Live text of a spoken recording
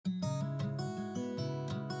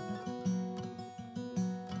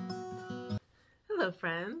Hello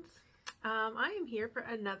friends, I am here for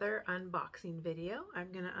another unboxing video.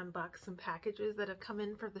 I'm going to unbox some packages that have come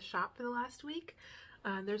in for the shop for the last week.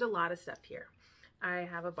 There's a lot of stuff here. I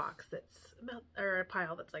have a box that's about, or a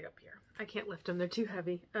pile that's like up here. I can't lift them, they're too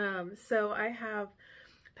heavy. So I have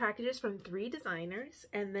packages from 3 designers,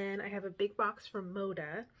 and then I have a big box from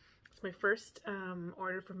Moda. It's my first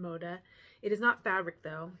order from Moda. It is not fabric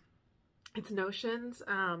though. It's notions,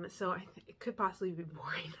 so it could possibly be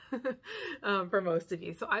boring for most of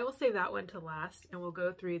you. So I will save that one to last, and we'll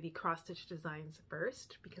go through the cross-stitch designs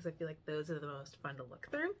first because I feel like those are the most fun to look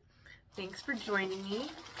through. Thanks for joining me.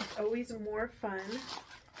 It's always more fun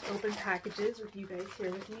to open packages with you guys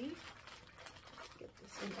here with me. Get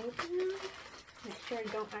this one open. Make sure I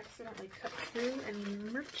don't accidentally cut through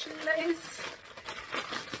any merchandise.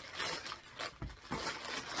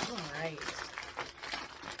 All right.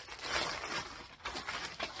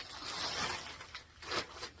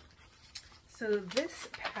 So this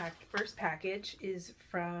first package is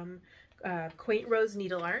from Quaint Rose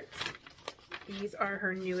Needlearts. These are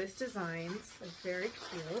her newest designs. They're very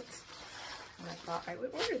cute. And I thought I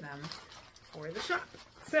would order them for the shop.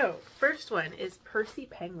 So first one is Percy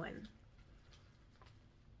Penguin.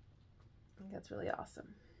 I think that's really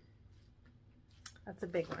awesome. That's a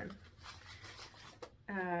big one.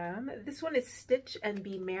 This one is Stitch and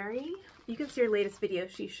Be Merry. You can see her latest video.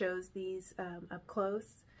 She shows these up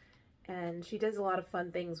close. And she does a lot of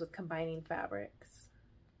fun things with combining fabrics.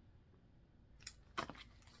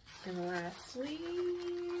 And lastly,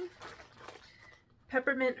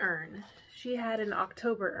 Peppermint Urn. She had an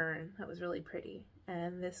October urn that was really pretty,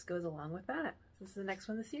 and this goes along with that. This is the next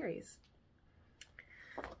one in the series.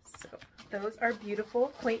 So those are beautiful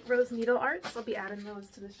Quaint Rose Needlearts. I'll be adding those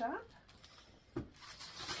to the shop.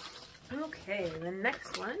 Okay, the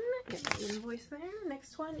next one, get the invoice there.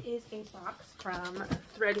 Next one is a box from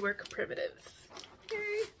Threadwork Primitives.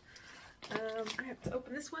 Okay, I have to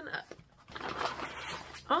open this one up.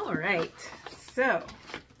 All right, so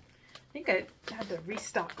I think I had to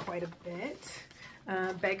restock quite a bit.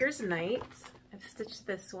 Beggar's Night. I've stitched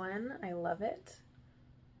this one. I love it.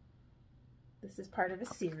 This is part of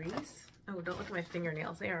a series. Oh, don't look at my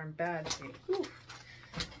fingernails. They are in bad shape. Ooh.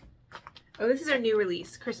 Oh, this is our new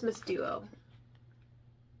release, Christmas Duo.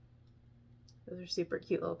 Those are super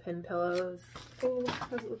cute little pin pillows. Oh,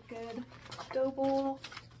 those look good. Dough bowl.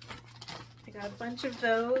 I got a bunch of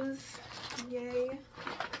those. Yay.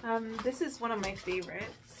 This is one of my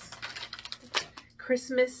favorites.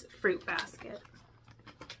 Christmas fruit basket.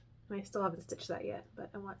 I still haven't stitched that yet, but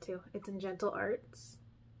I want to. It's in Gentle Arts.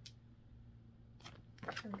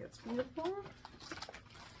 I think it's beautiful.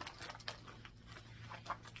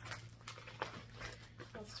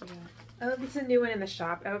 Oh, this is a new one in the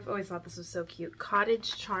shop. I've always thought this was so cute.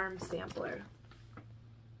 Cottage Charm Sampler.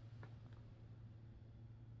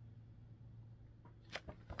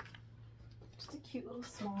 Just a cute little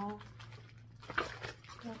small.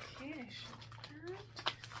 Okay, I should do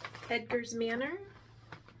that. Edgar's Manor.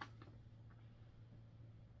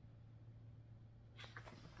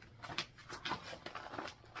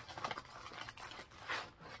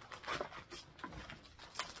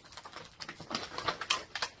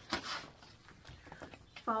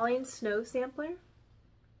 Falling Snow Sampler.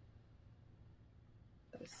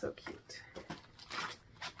 That is so cute.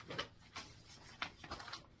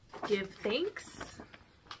 Give Thanks.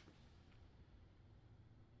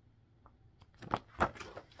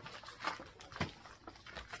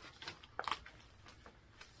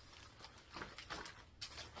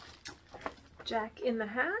 Jack in the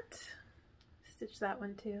Hat. Stitch that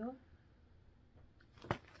one too.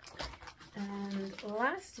 And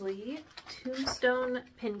lastly, Tombstone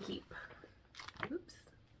Pin Keep. Oops.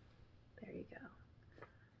 There you go.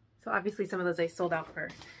 So obviously some of those I sold out for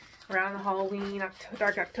around the Halloween,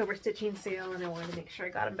 dark October stitching sale, and I wanted to make sure I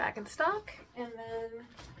got them back in stock. And then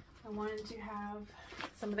I wanted to have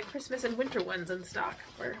some of the Christmas and winter ones in stock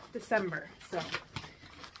for December. So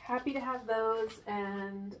happy to have those,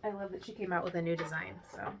 and I love that she came out with a new design.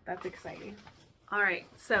 So that's exciting. All right,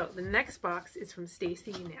 so the next box is from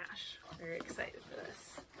Stacy Nash. Very excited for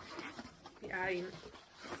this. I'll be adding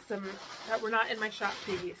some that were not in my shop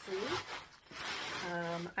previously.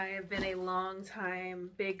 I have been a long time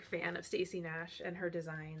big fan of Stacy Nash and her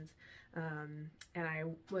designs, and I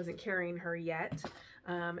wasn't carrying her yet.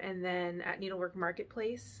 And then at Needlework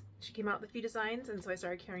Marketplace, she came out with a few designs, and so I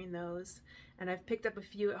started carrying those. And I've picked up a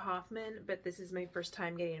few at Hoffman, but this is my first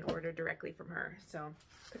time getting an order directly from her. So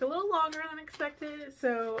it took a little longer than expected.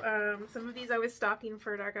 So some of these I was stocking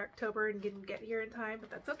for dark October and didn't get here in time,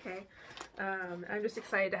 but that's okay. I'm just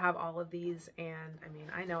excited to have all of these, and I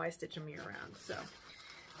mean, I know I stitch them year round. So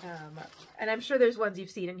And I'm sure there's ones you've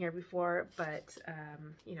seen in here before, but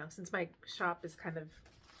you know, since my shop is kind of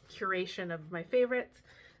curation of my favorites,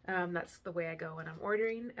 that's the way I go when I'm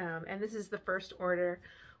ordering. And this is the first order.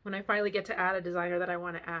 When I finally get to add a designer that I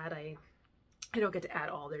want to add, I don't get to add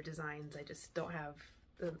all their designs. I just don't have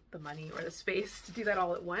the money or the space to do that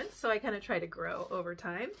all at once. So I kind of try to grow over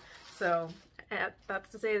time. So that's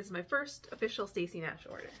to say, this is my first official Stacy Nash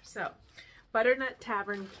order. So Butternut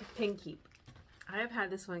Tavern Pin Keep. I have had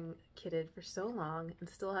this one kitted for so long and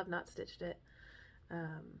still have not stitched it.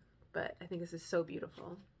 But I think this is so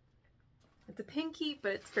beautiful. It's a pin keep,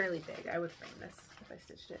 but it's fairly big. I would frame this if I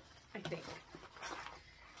stitched it, I think.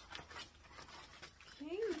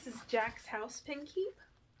 Okay, this is Jack's House Pin Keep.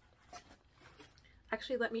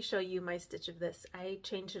 Actually, let me show you my stitch of this. I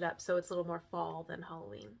changed it up so it's a little more fall than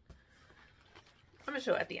Halloween. I'm gonna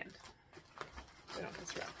show it at the end. So I don't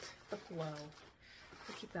disrupt the flow.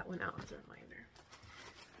 I'll keep that one out as a reminder.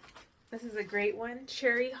 This is a great one,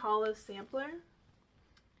 Cherry Hollow Sampler.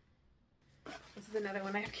 This is another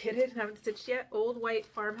one I've kitted and haven't stitched yet. Old White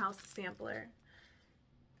Farmhouse Sampler.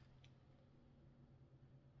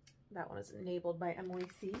 That one is enabled by Emily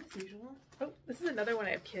C, as usual. Oh, this is another one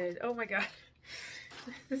I've kitted. Oh my god.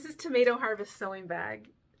 This is Tomato Harvest Sewing Bag.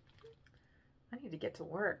 I need to get to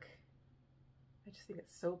work. I just think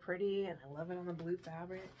it's so pretty and I love it on the blue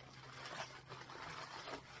fabric.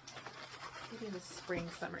 Maybe in the spring,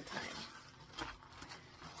 summertime.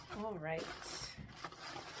 All right.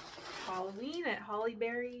 Halloween at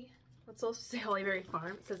Hollyberry. Let's also say Hollyberry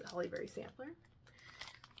Farm. It says Hollyberry Sampler.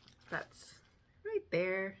 That's right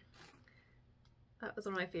there. That was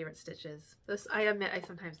one of my favorite stitches. This, I admit, I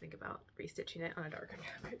sometimes think about restitching it on a darker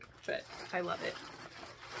fabric, but I love it.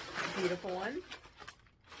 Beautiful one.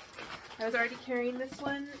 I was already carrying this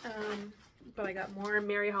one, but I got more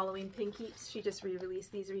Merry Halloween Pin Keeps. She just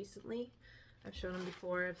re-released these recently. I've shown them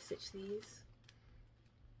before. I've stitched these.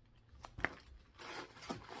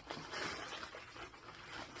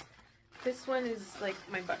 This one is like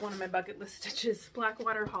one of my bucket list stitches.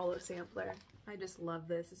 Blackwater Hollow Sampler. I just love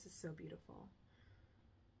this. This is so beautiful.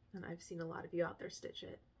 And I've seen a lot of you out there stitch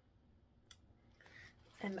it.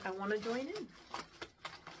 And I want to join in.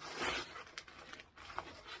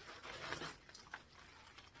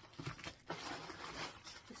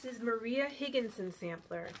 This is Maria Higginson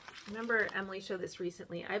Sampler. Remember Emily showed this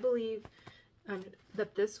recently. I believe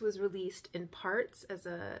that this was released in parts as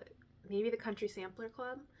maybe the Country Sampler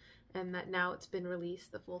Club, and that now it's been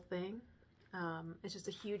released, the full thing. It's just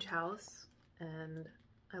a huge house, and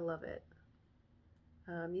I love it.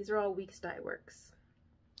 These are all Weeks Dye Works.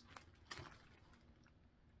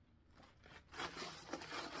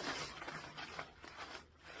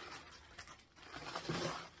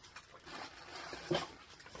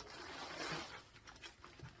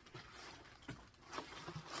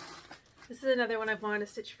 This is another one I've wanted to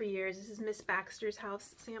stitch for years. This is Miss Baxter's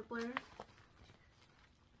House Sampler.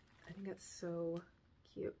 I think that's so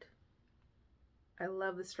cute. I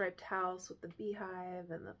love the striped house with the beehive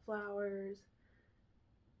and the flowers.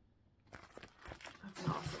 That's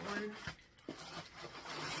an awesome one.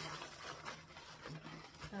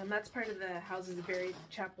 That's part of the Houses of Buried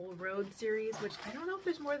Chapel Road series, which I don't know if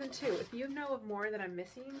there's more than 2. If you know of more that I'm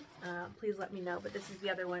missing, please let me know. But this is the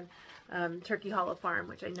other one, Turkey Hollow Farm,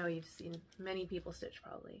 which I know you've seen many people stitch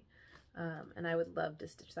probably. And I would love to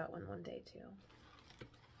stitch that one day too.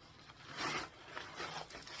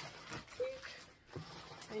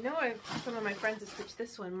 I know some of my friends have stitched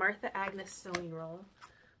this one, Martha Agnes Sewing Roll.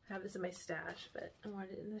 I have this in my stash, but I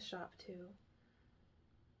wanted it in the shop too.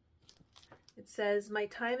 It says, my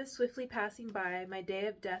time is swiftly passing by, my day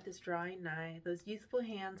of death is drawing nigh. Those youthful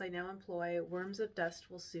hands I now employ, worms of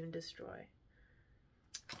dust will soon destroy.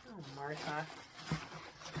 Oh, Martha.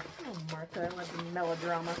 Oh, Martha, I love the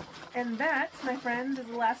melodrama. And that, my friends, is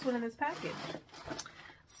the last one in this package.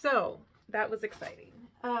 So, that was exciting.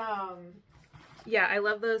 Yeah, I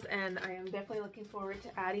love those, and I am definitely looking forward to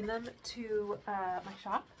adding them to my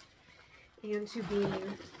shop and to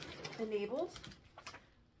being enabled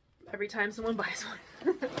every time someone buys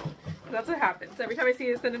one. That's what happens. Every time I see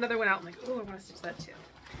it, send another one out, I'm like, oh, I want to stitch that too.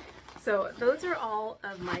 So those are all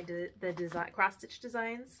of my cross-stitch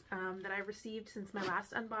designs that I've received since my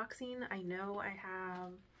last unboxing. I know I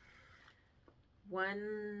have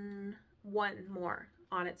one more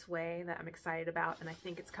on its way that I'm excited about, and I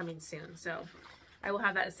think it's coming soon. So I will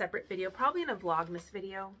have that as a separate video, probably in a Vlogmas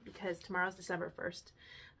video, because tomorrow's December 1st.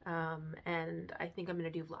 And I think I'm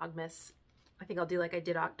going to do Vlogmas. I think I'll do like I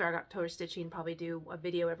did Dark October stitching, probably do a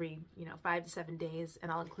video every, 5 to 7 days,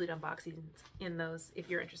 and I'll include unboxings in those if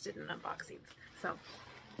you're interested in unboxings. So,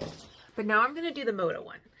 but now I'm going to do the Moda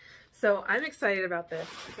one. So I'm excited about this,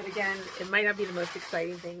 but again, it might not be the most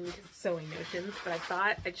exciting thing because it's sewing notions, but I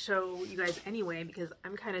thought I'd show you guys anyway because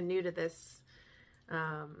I'm kind of new to this.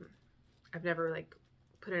 I've never like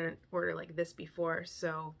put in an order like this before,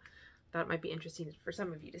 so I thought it might be interesting for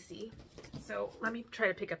some of you to see. So let me try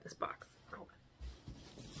to pick up this box.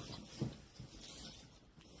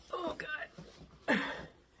 Oh God.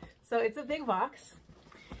 So it's a big box.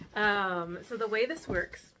 So the way this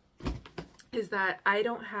works is that I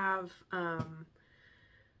don't have the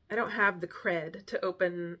cred to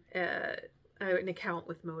open an account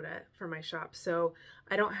with Moda for my shop. So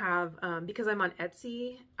I don't have, because I'm on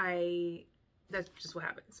Etsy, that's just what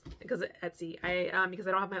happens because of Etsy. Because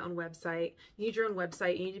I don't have my own website. You need your own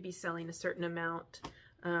website. You need to be selling a certain amount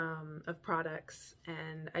of products,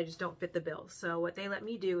 and I just don't fit the bill. So what they let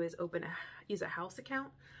me do is use a house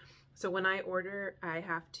account. So when I order, I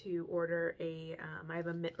have to order I have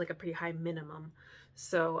a pretty high minimum.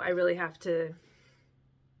 So I really have to,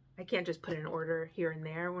 I can't just put in an order here and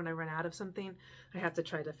there when I run out of something. I have to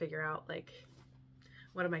try to figure out like,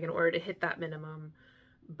 what am I going to order to hit that minimum,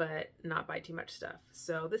 but not buy too much stuff.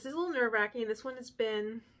 So this is a little nerve-wracking. This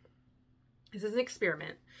is an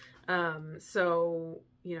experiment. So,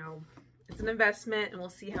 you know, it's an investment and we'll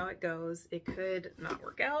see how it goes. It could not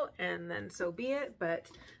work out and then so be it, but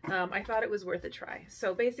I thought it was worth a try.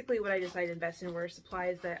 So basically what I decided to invest in were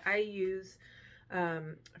supplies that I use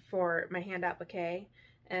for my hand applique,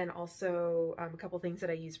 and also a couple things that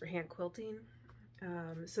I use for hand quilting,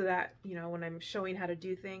 so that, you know, when I'm showing how to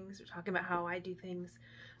do things or talking about how I do things,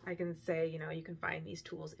 I can say, you know, you can find these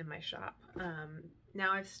tools in my shop.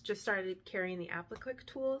 Now I've just started carrying the applique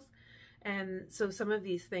tools, and so some of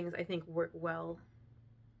these things I think work well.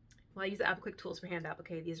 Well, I use the applique tools for hand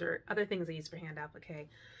applique. These are other things I use for hand applique.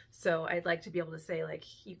 So I'd like to be able to say, like,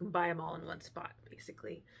 you can buy them all in one spot,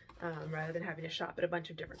 basically, rather than having to shop at a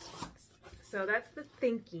bunch of different spots. So that's the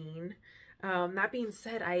thinking. That being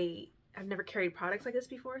said, I've never carried products like this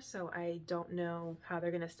before, so I don't know how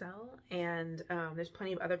they're going to sell. And there's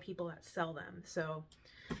plenty of other people that sell them. So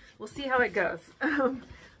we'll see how it goes.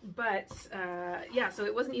 Yeah, so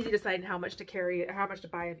it wasn't easy deciding how much to carry, how much to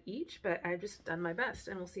buy of each, but I've just done my best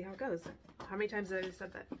and we'll see how it goes. How many times have I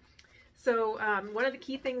said that? So one of the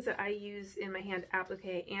key things that I use in my hand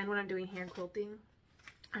applique and when I'm doing hand quilting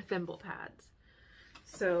are thimble pads.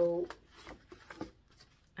 So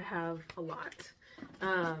I have a lot.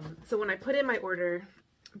 So when I put in my order,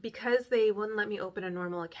 because they wouldn't let me open a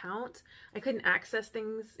normal account, I couldn't access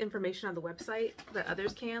information on the website that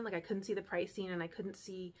others can. Like I couldn't see the pricing and I couldn't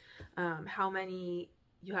see how many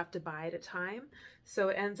you have to buy at a time. So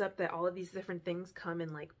it ends up that all of these different things come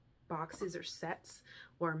in like boxes or sets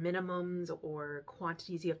or minimums or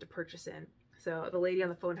quantities you have to purchase in. So the lady on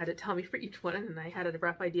the phone had to tell me for each one, and I had a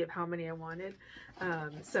rough idea of how many I wanted.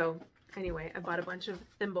 So anyway, I bought a bunch of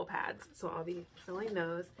thimble pads, so I'll be selling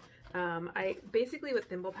those. Basically what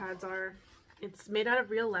thimble pads are, it's made out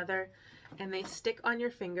of real leather and they stick on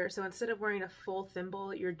your finger. So instead of wearing a full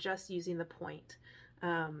thimble, you're just using the point.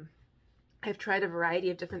 I've tried a variety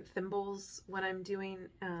of different thimbles when I'm doing,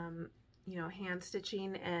 you know, hand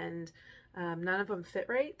stitching, and none of them fit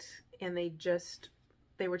right. And they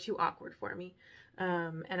were too awkward for me.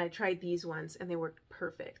 And I tried these ones and they worked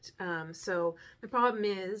perfect. So the problem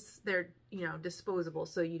is they're, you know, disposable.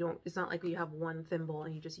 So it's not like you have one thimble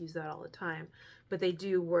and you just use that all the time, but they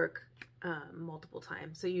do work multiple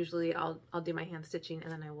times. So usually I'll do my hand stitching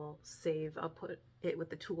and then I'll put it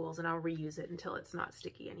with the tools and I'll reuse it until it's not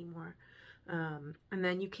sticky anymore. And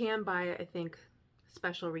then you can buy, I think,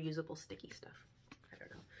 special reusable sticky stuff. I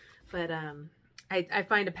don't know. But I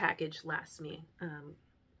find a package lasts me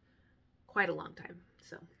quite a long time.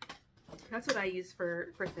 So that's what I use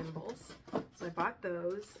for thimbles. So I bought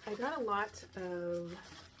those. I got a lot of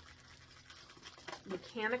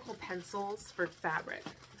mechanical pencils for fabric.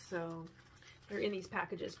 So they're in these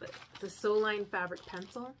packages, but it's a Soline fabric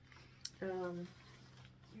pencil.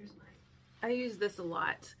 Here's mine. I use this a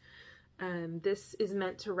lot. This is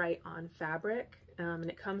meant to write on fabric, and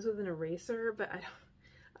it comes with an eraser, but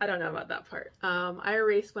I don't know about that part. I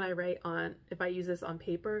erase when I write if I use this on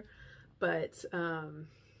paper, but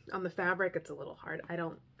on the fabric it's a little hard. I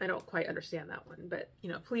don't quite understand that one, but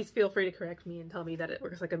you know, please feel free to correct me and tell me that it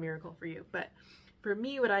works like a miracle for you. But for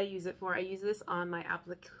me, what I use it for, I use this on my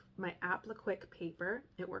applique paper.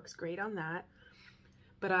 It works great on that,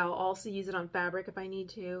 but I'll also use it on fabric if I need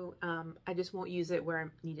to. I just won't use it where I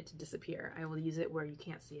need it to disappear. I will use it where you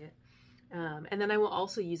can't see it. And then I will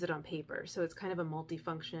also use it on paper. So it's kind of a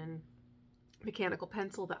multifunction mechanical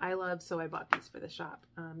pencil that I love, so I bought these for the shop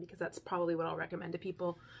because that's probably what I'll recommend to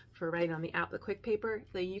people for writing on the quick paper.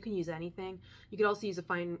 So you can use anything. You could also use a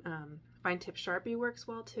fine tip Sharpie, works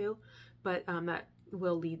well too, but that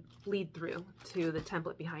will lead through to the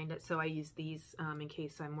template behind it. So I use these in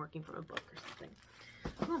case I'm working from a book or something.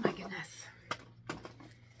 Oh my goodness.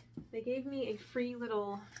 They gave me a free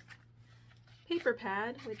little paper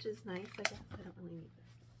pad, which is nice. I guess I don't really need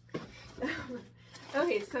this.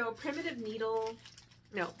 Okay, so primitive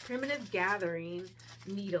gathering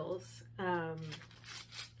needles.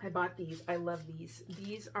 I bought these. I love these.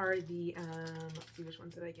 These are the, let's see, which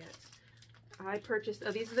ones did I get? I purchased,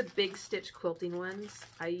 oh, these are the big stitch quilting ones.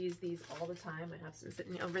 I use these all the time. I have some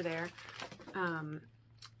sitting over there.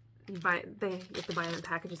 You have to buy them in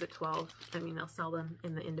packages at 12. I mean, they'll sell them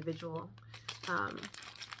in the individual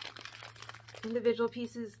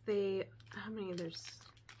pieces. How many?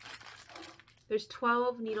 There's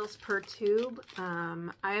 12 needles per tube.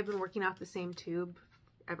 I have been working off the same tube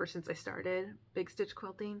ever since I started big stitch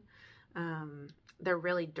quilting. They're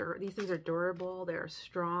really these things are durable. They're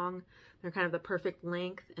strong. They're kind of the perfect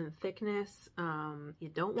length and thickness. You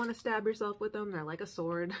don't want to stab yourself with them. They're like a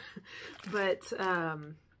sword. But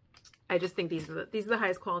I just think these are the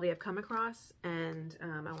highest quality I've come across, and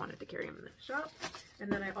I wanted to carry them in the shop.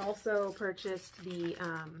 And then I also purchased the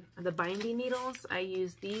binding needles. I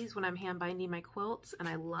use these when I'm hand binding my quilts, and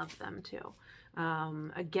I love them too.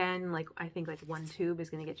 Again, I think one tube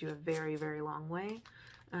is going to get you a very, very long way.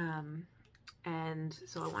 And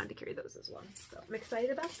so I wanted to carry those as well. So I'm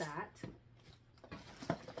excited about that.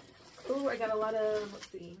 Oh, I got a lot of,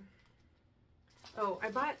 let's see. Oh,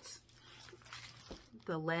 I bought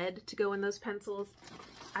the lead to go in those pencils.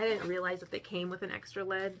 I didn't realize that they came with an extra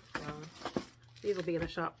lead, so these will be in the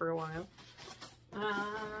shop for a while.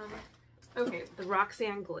 Okay, the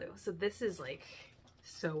Roxanne glue. So this is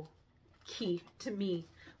so key to me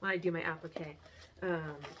when I do my applique.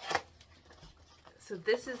 So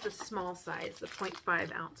this is the small size, the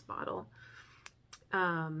 0.5 ounce bottle.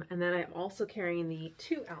 And then I'm also carrying the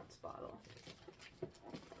 2 ounce bottle.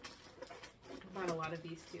 I bought a lot of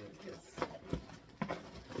these too because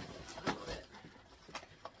I love it.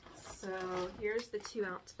 So here's the 2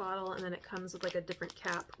 ounce bottle, and then it comes with a different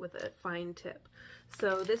cap with a fine tip.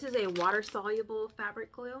 So this is a water soluble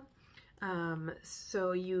fabric glue.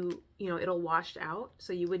 So it'll wash out,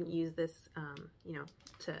 so you wouldn't use this,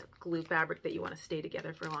 to glue fabric that you want to stay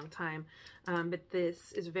together for a long time. But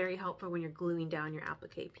this is very helpful when you're gluing down your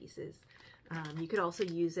applique pieces. You could also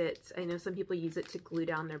use it, I know some people use it to glue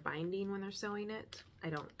down their binding when they're sewing it. I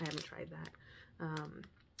haven't tried that.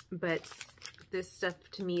 But this stuff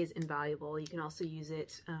to me is invaluable. You can also use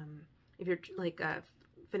it, if you're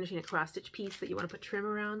finishing a cross stitch piece that you want to put trim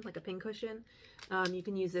around, like a pincushion. You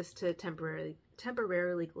can use this to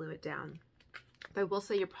temporarily glue it down. But I will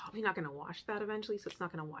say you're probably not going to wash that eventually, so it's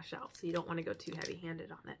not going to wash out. So you don't want to go too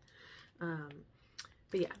heavy-handed on it.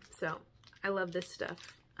 But yeah, so I love this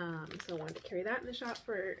stuff. So I wanted to carry that in the shop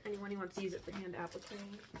for anyone who wants to use it for hand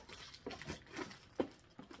appliquing.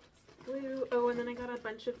 Glue. Oh, and then I got a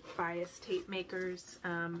bunch of bias tape makers.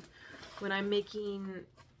 When I'm making,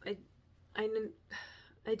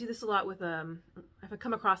 I do this a lot with, I've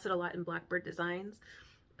come across it a lot in Blackbird Designs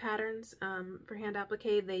patterns for hand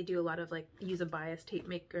applique. They do a lot of use a bias tape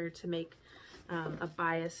maker to make a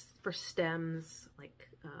bias for stems,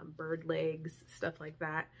 bird legs, stuff like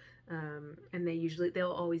that. And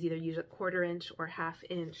they'll always either use a 1/4 inch or 1/2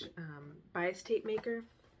 inch bias tape maker.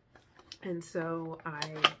 And so I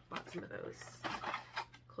bought some of those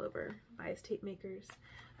Clover bias tape makers.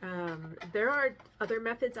 There are other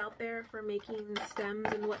methods out there for making stems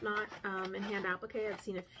and whatnot in hand applique. I've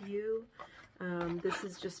seen a few. This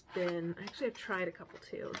has just been, actually I've tried a couple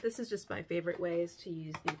too. This is just my favorite way is to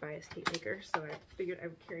use the bias tape maker, so I figured I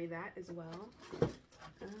would carry that as well.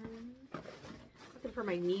 Looking for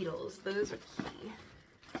my needles, those are key.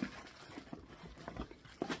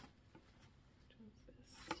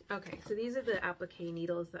 Okay, so these are the applique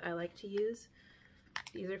needles that I like to use.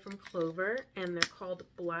 These are from Clover, and they're called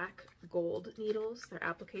Black Gold needles. They're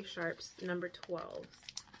applique sharps, number 12.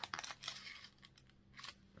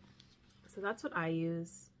 So that's what I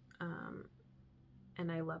use,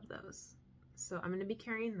 and I love those. So I'm going to be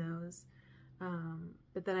carrying those,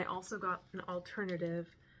 but then I also got an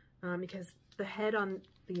alternative because the head on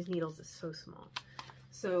these needles is so small.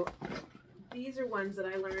 So these are ones that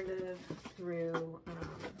I learned of through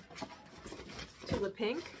Tula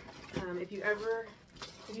Pink. If you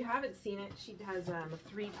haven't seen it, she has a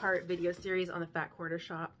 3-part video series on the Fat Quarter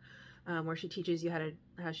Shop where she teaches you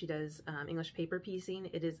how she does English paper piecing.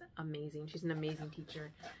 It is amazing. She's an amazing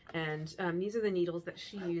teacher. And these are the needles that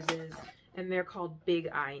she uses. and they're called Big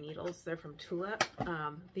Eye needles. They're from Tulip.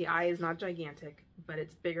 The eye is not gigantic, but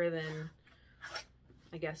it's bigger than,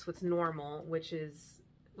 I guess, what's normal, which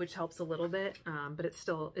helps a little bit, but it's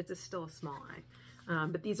still a small eye.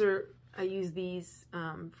 But I use these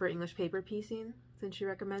for English paper piecing, since she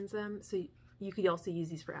recommends them. So you could also use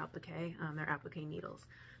these for applique. They're applique needles.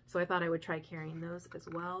 So I thought I would try carrying those as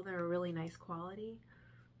well. They're a really nice quality.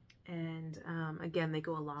 And again, they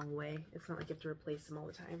go a long way. It's not like you have to replace them all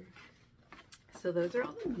the time. So those are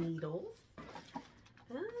all the needles.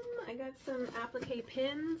 I got some applique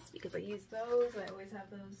pins because I use those. I always have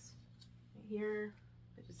those right here.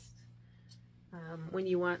 I just, when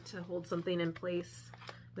you want to hold something in place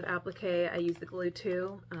with applique, I use the glue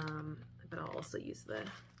too, but I'll also use the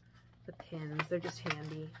pins. They're just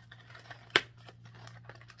handy.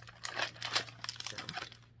 So,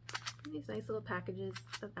 these nice little packages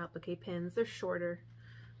of applique pins. They're shorter,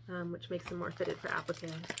 which makes them more fitted for applique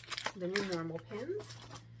than your normal pins.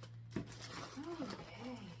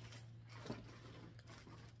 Okay.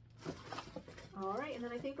 All right, and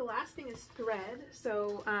then I think the last thing is thread.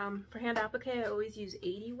 So for hand applique, I always use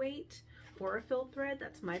 80 weight or a filled thread.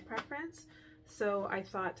 That's my preference. So I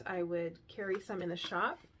thought I would carry some in the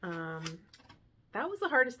shop. That was the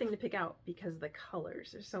hardest thing to pick out because of the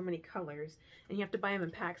colors. There's so many colors, and you have to buy them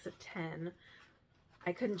in packs of 10.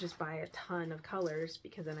 I couldn't just buy a ton of colors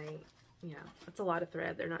because then that's a lot of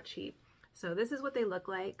thread. They're not cheap. So this is what they look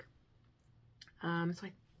like. So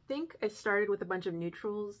I think I started with a bunch of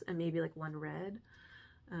neutrals and maybe like one red.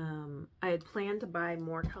 I had planned to buy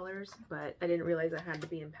more colors, but I didn't realize I had to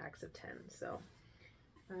be in packs of 10. So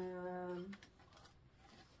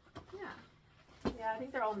yeah, I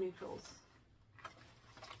think they're all neutrals,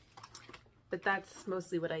 but that's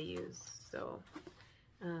mostly what I use. So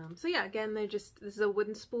yeah, again, this is a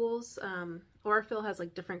wooden spools. Aurifil has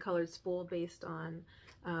like different colored spool based on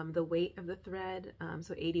the weight of the thread.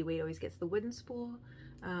 So 80 weight always gets the wooden spool.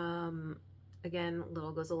 Again,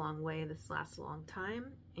 little goes a long way. This lasts a long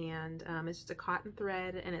time, and it's just a cotton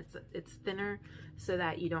thread, and it's thinner so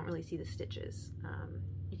that you don't really see the stitches.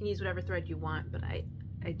 You can use whatever thread you want, but I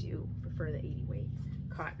do prefer the 80 weight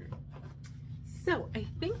cotton. So I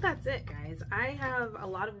think that's it, guys. I have a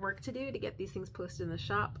lot of work to do to get these things posted in the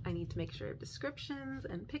shop. I need to make sure I have descriptions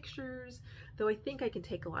and pictures, though I think I can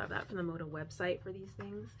take a lot of that from the Moda website for these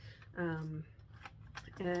things.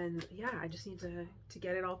 And yeah, I just need to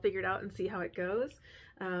get it all figured out and see how it goes.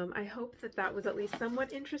 I hope that was at least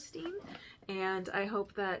somewhat interesting, and I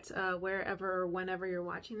hope that wherever or whenever you're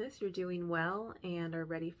watching this, you're doing well and are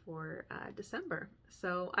ready for December.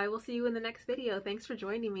 So I will see you in the next video. Thanks for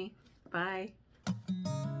joining me. Bye.